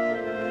了！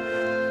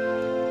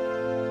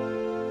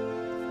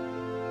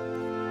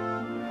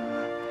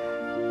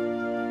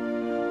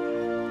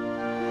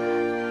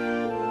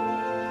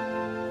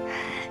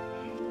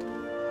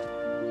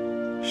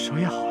手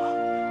也好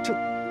了，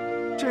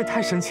这也太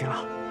神奇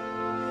了！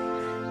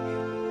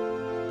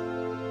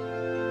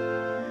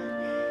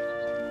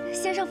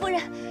先生夫人，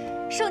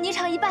受霓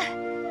裳一拜。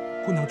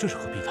姑娘，这是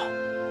何必的？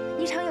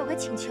霓裳有个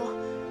请求。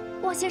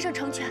望先生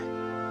成全。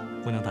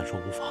姑娘但说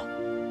无妨。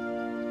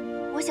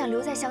我想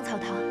留在香草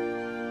堂，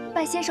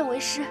拜先生为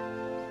师。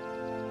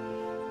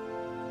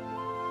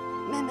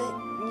妹妹，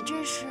你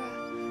这是？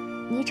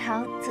霓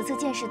裳此次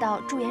见识到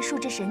驻颜术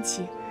之神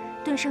奇，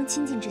顿生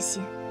亲近之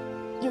心。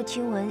又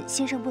听闻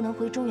先生不能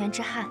回中原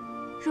之汉，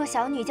若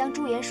小女将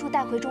驻颜术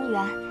带回中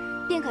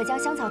原，便可将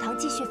香草堂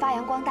继续发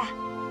扬光大。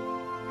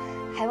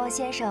还望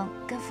先生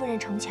跟夫人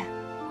成全。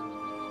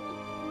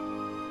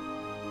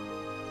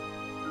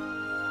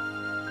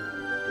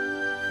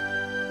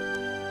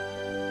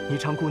霓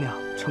裳姑娘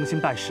诚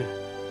心拜师，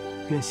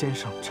愿先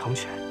生成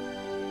全。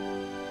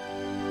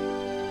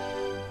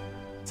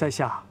在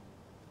下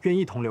愿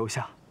一同留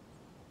下，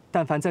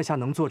但凡在下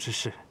能做之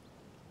事，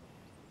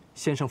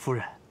先生夫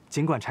人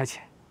尽管差遣。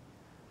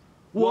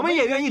我们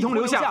也愿一同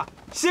留下，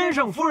先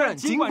生夫人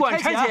尽管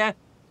差遣。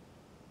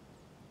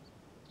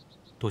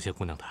多谢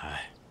姑娘抬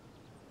爱，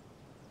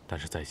但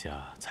是在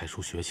下才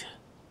疏学浅，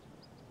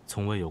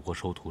从未有过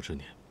收徒之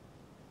念，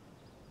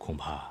恐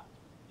怕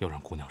要让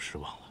姑娘失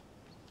望了。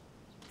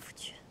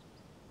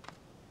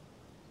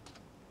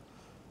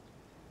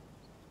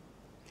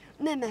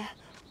妹妹，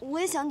我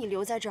也想你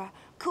留在这儿，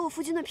可我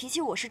夫君的脾气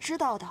我是知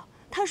道的，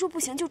他说不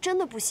行就真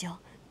的不行。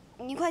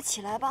你快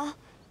起来吧，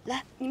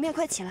来，你们也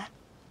快起来。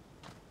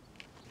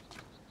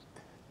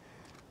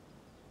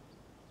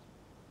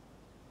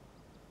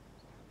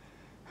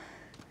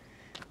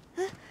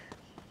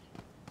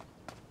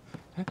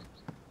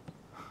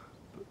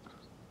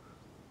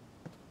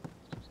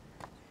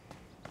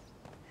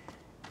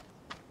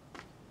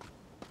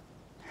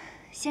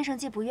先生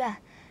既不愿，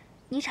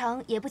霓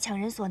裳也不强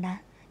人所难。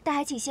但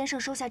还请先生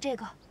收下这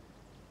个。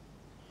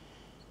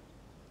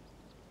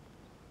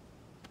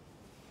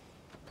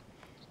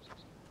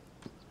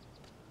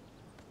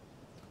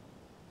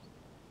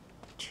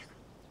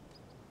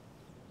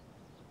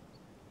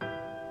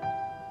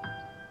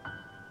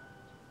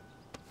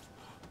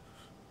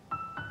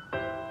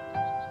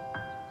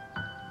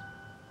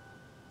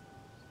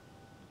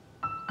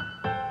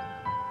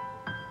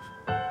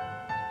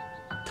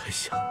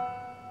像，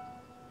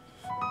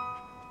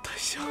太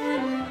像。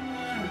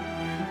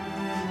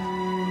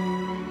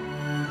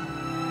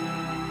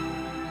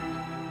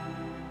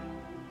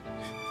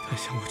太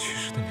像我去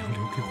世的娘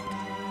留给我的。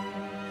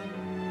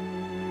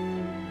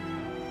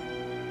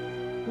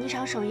霓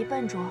裳手艺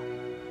笨拙，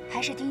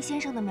还是听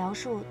先生的描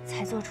述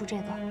才做出这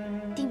个，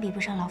定比不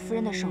上老夫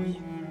人的手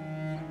艺，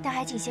但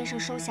还请先生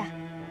收下，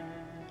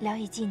聊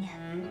以纪念。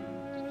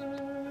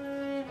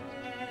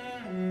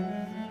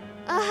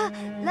啊，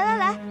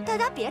来，大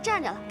家别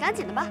站着了，赶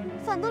紧的吧，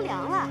饭都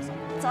凉了，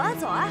走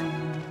啊，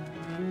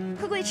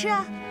快过去吃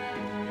啊！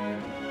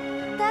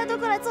大家都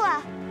过来坐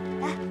啊，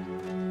来，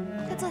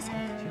快坐下，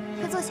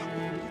快坐下。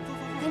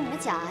我跟你们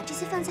讲啊，这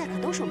些饭菜可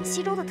都是我们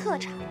西周的特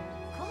产，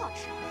可好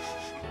吃了。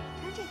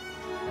看这个。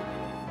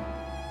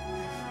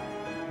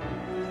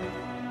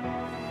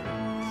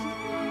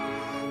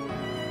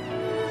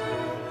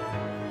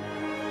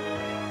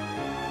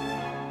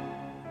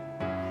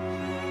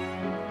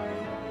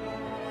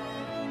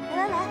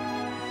来，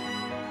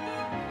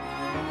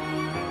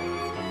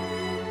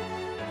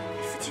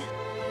夫君。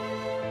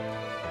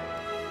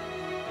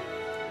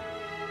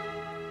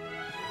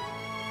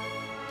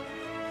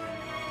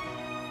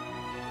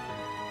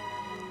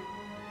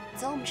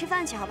走，我们吃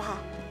饭去好不好？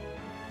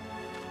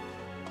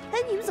哎，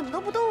你们怎么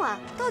都不动啊？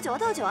倒酒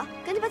啊，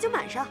赶紧把酒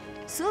满上。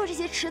所有这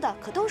些吃的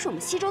可都是我们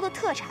西周的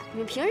特产，你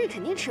们平日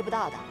肯定吃不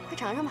到的，快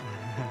尝尝吧。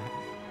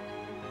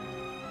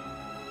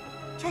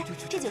哎，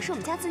这酒是我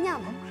们家自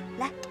酿的。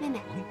来，妹妹，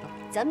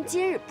咱们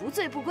今日不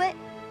醉不归。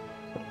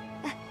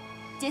来，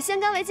姐先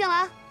干为敬了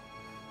啊！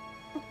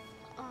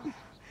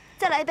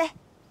再来一杯。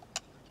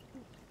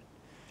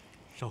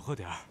少喝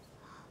点儿。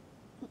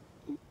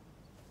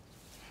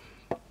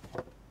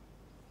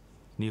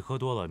你喝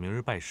多了，明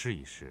日拜师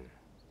一事，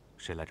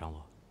谁来张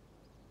罗？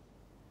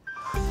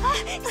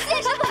哎，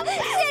谢师傅，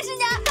谢师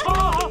娘。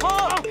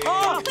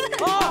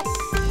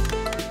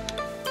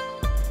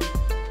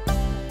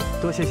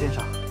多谢先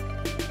生，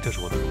这是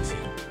我的荣幸。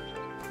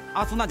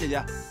阿苏娜姐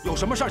姐，有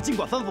什么事儿尽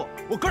管吩咐，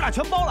我哥俩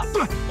全包了。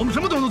对，我们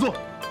什么都能做。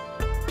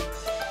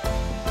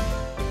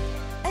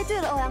哎，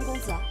对了，欧阳公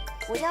子，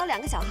我家有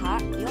2个小孩，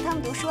以后他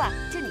们读书啊，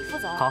就你负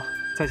责了。好，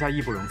在下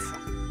义不容辞。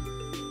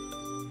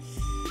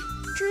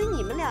至于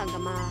你们2个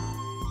嘛，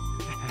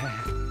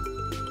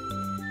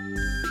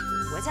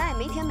我家也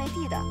没田没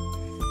地的，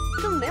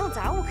根本没有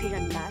杂物可以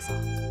让你们打扫。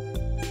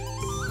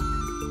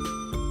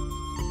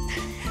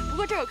不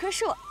过这有棵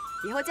树，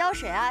以后浇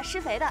水啊、施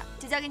肥的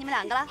就交给你们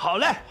2个了。好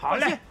嘞，好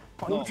嘞，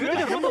我们绝对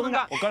什么都能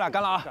干。我哥俩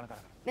干了啊！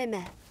妹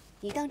妹，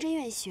你当真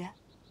愿意学？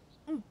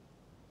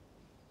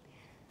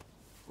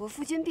我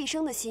夫君毕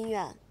生的心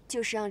愿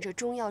就是让这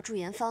中药驻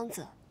颜方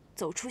子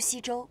走出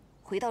西周，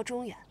回到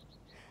中原。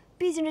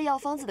毕竟这药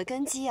方子的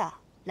根基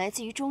啊，来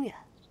自于中原。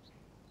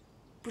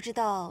不知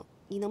道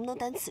你能不能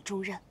担此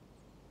重任？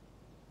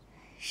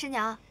师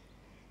娘，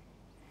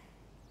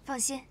放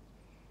心，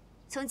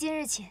从今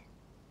日起，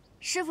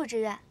师父之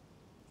愿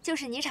就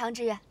是霓裳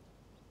之愿。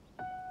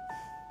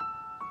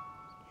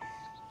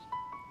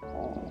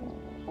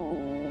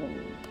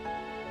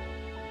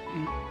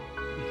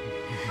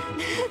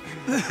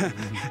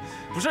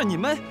不是，你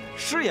们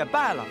师也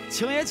拜了，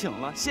情也请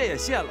了，谢也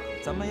谢了，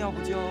咱们要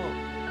不就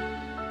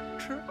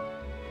吃？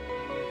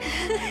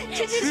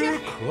吃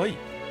可以，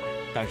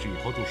但是以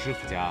后住师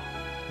傅家，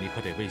你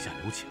可得胃下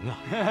留情啊，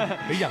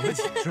得养得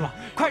起是吧？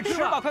快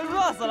吃吧，快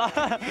饿死了！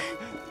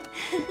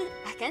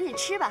哎，赶紧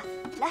吃吧，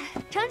来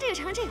尝这个，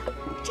尝这个，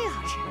这个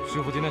好吃。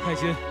师傅今天开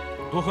心，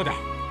多喝点。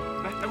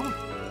来，大公子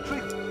吃一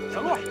个。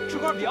小鹿吃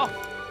块饼。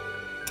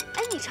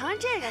哎，你尝尝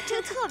这个，这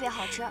个特别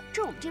好吃，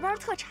这是我们这边的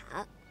特产。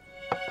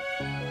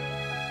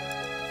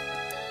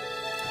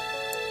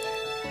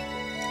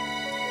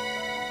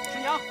师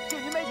娘，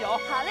敬您杯酒。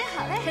好嘞，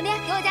好嘞。成天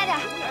给我加点。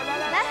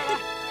来，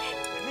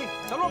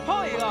那小鹿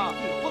碰一个，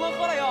不能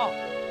喝了哟。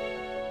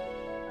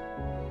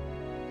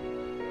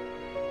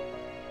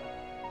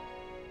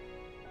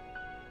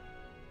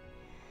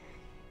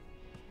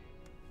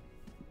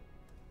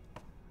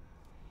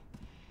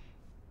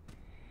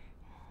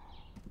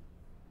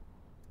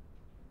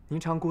霓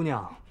裳姑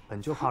娘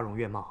本就花容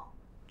月貌，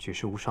举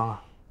世无双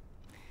啊。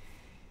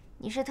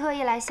你是特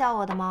意来笑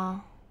我的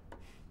吗？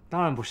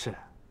当然不是，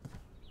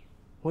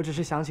我只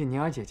是想起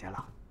宁儿姐姐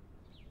了。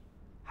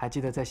还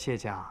记得在谢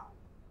家，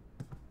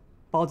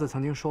包子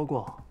曾经说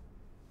过，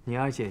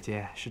宁儿姐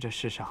姐是这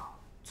世上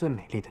最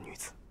美丽的女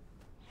子。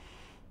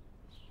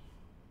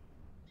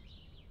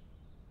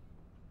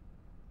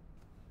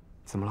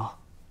怎么了？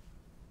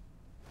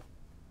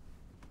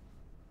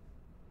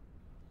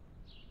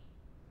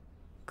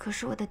可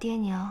是我的爹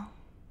娘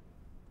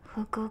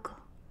和哥哥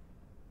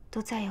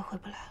都再也回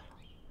不来了。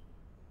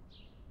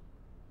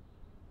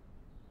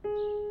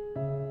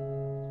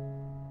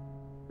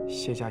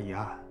谢家一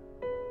案，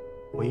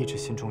我一直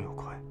心中有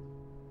愧。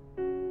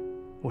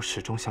我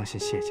始终相信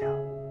谢家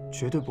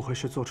绝对不会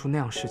是做出那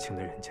样事情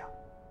的人家。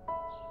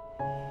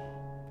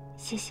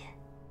谢谢。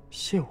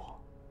谢我？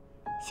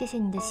谢谢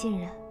你的信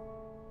任。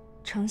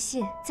诚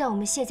信在我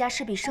们谢家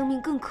是比生命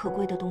更可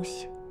贵的东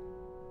西。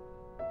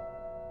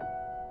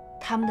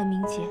他们的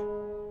名节，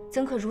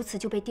怎可如此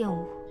就被玷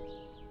污？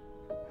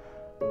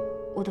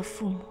我的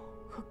父母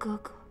和哥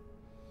哥，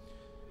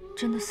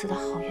真的死得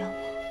好冤枉。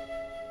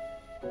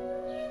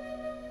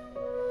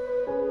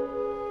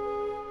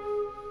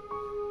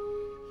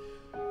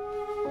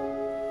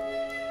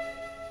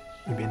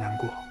你别难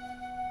过，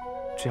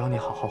只要你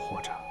好好活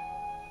着，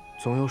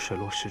总有水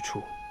落石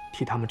出，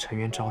替他们沉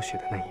冤昭雪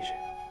的那一日。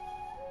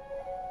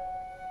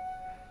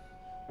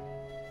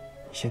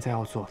你现在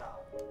要做的，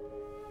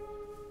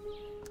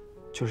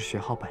就是学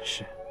好本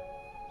事，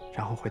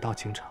然后回到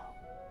京城，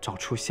找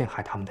出陷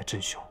害他们的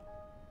真凶。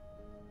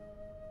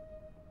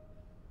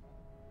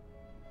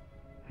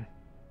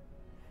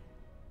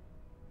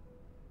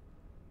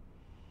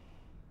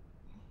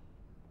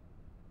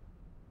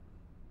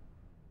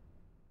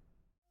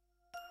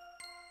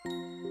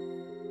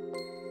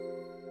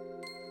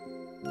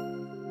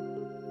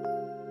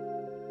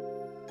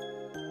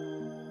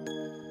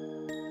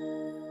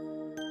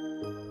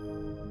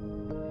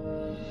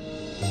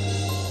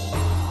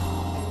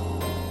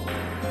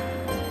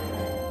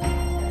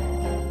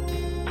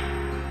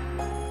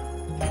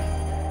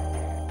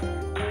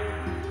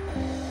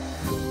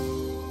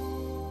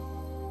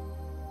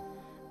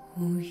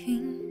乌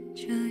云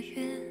遮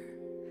月，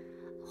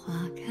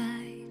花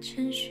开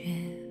成雪。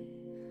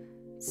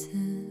此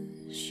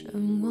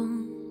生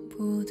望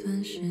不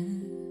断是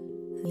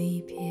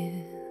离别。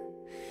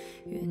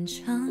愿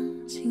尝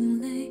尽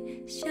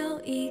泪，笑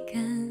一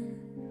干，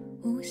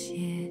无邪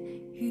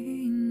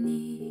与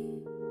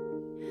你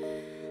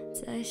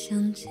再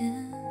相见。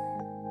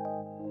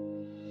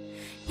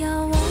遥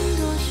望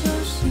多少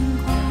星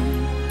光，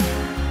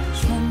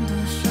穿多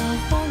少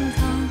荒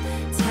唐，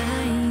才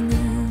能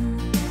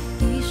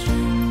一生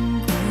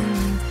滚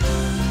烫。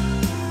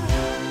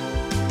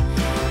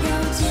要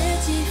借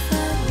几番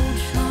无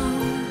双，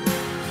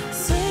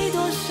随多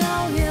少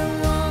愿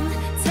望，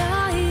才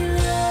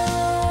留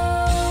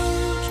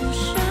住身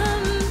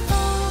旁。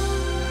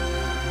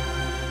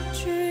只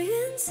愿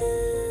此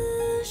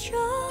生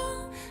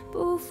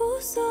不负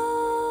所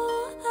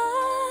爱，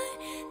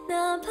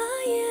哪怕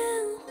夜